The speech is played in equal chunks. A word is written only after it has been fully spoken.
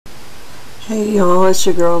Hey y'all, it's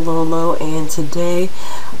your girl Lolo, and today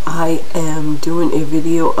I am doing a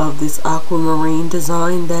video of this aquamarine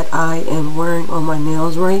design that I am wearing on my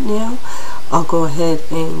nails right now. I'll go ahead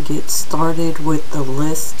and get started with the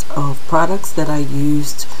list of products that I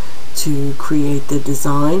used to create the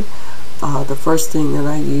design. The first thing that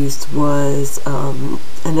I used was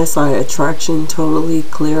NSI Attraction Totally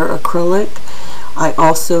Clear Acrylic. I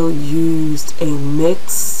also used a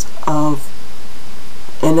mix of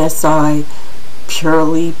NSI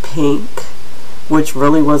Purely Pink, which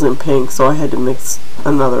really wasn't pink, so I had to mix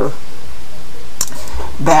another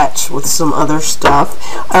batch with some other stuff.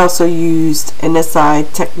 I also used NSI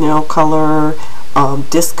Technicolor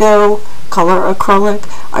Disco Color Acrylic.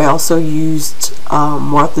 I also used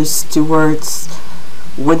Martha Stewart's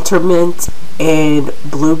Winter Mint and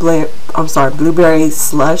Blueberry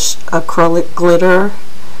Slush Acrylic Glitter.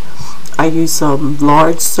 I used some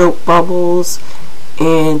large soap bubbles,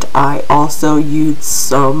 and I also used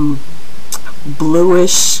some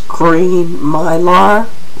bluish green mylar,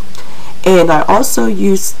 and I also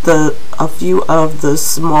used a few of the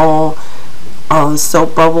small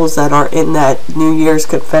soap bubbles that are in that New Year's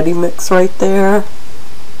confetti mix right there.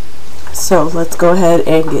 So let's go ahead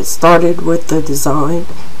and get started with the design.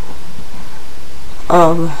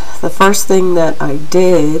 The first thing that I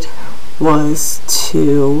did was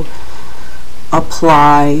to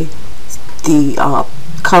apply the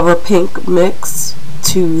Cover Pink mix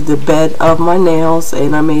to the bed of my nails,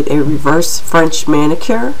 and I made a reverse French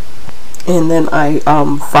manicure, and then I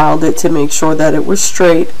filed it to make sure that it was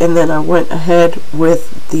straight, and then I went ahead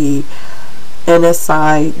with the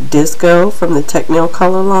NSI Disco from the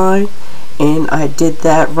Technicolor line, and I did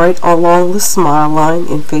that right along the smile line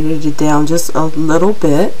and faded it down just a little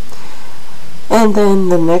bit. And then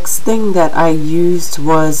the next thing that I used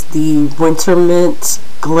was the Winter Mint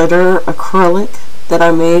glitter acrylic that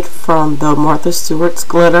I made from the Martha Stewart's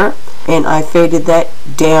glitter, and I faded that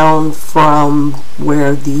down from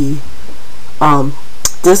where the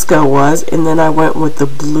disco was, and then I went with the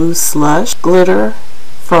blue slush glitter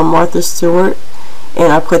from Martha Stewart,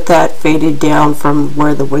 and I put that faded down from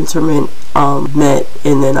where the Winter Mint met,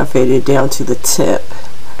 and then I faded down to the tip.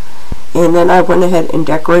 And then I went ahead and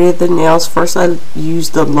decorated the nails. First I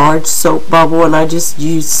used the large soap bubble, and I just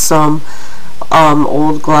used some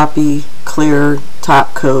old gloppy clear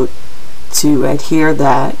top coat to adhere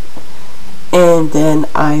that, and then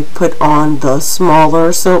I put on the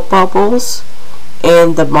smaller soap bubbles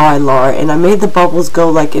and the mylar, and I made the bubbles go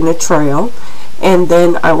like in a trail, and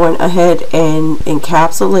then I went ahead and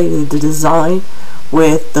encapsulated the design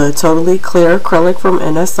with the Totally Clear Acrylic from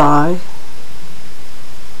NSI.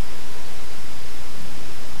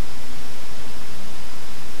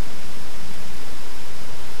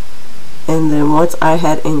 And then once I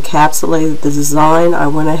had encapsulated the design, I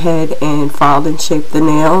went ahead and filed and shaped the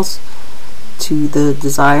nails to the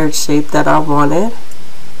desired shape that I wanted.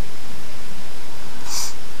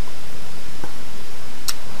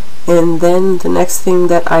 And then the next thing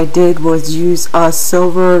that I did was use a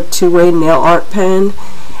silver two-way nail art pen,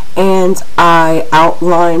 and I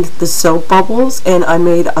outlined the soap bubbles, and I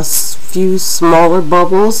made a few smaller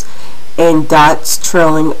bubbles and dots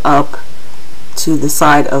trailing up to the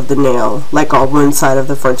side of the nail, like on one side of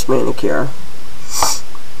the French manicure.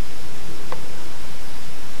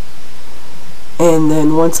 And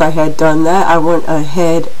then once I had done that, I went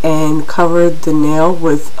ahead and covered the nail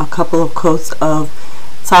with a couple of coats of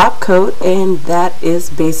top coat, and that is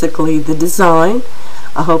basically the design.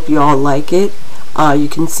 I hope you all like it. You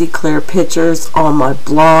can see clear pictures on my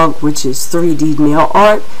blog, which is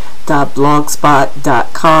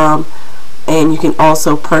 3dnailart.blogspot.com. And you can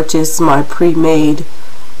also purchase my pre-made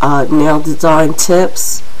nail design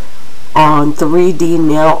tips on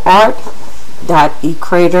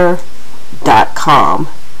 3dnailart.ecrater.com.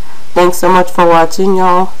 Thanks so much for watching,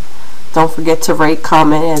 y'all. Don't forget to rate,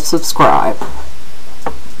 comment, and subscribe.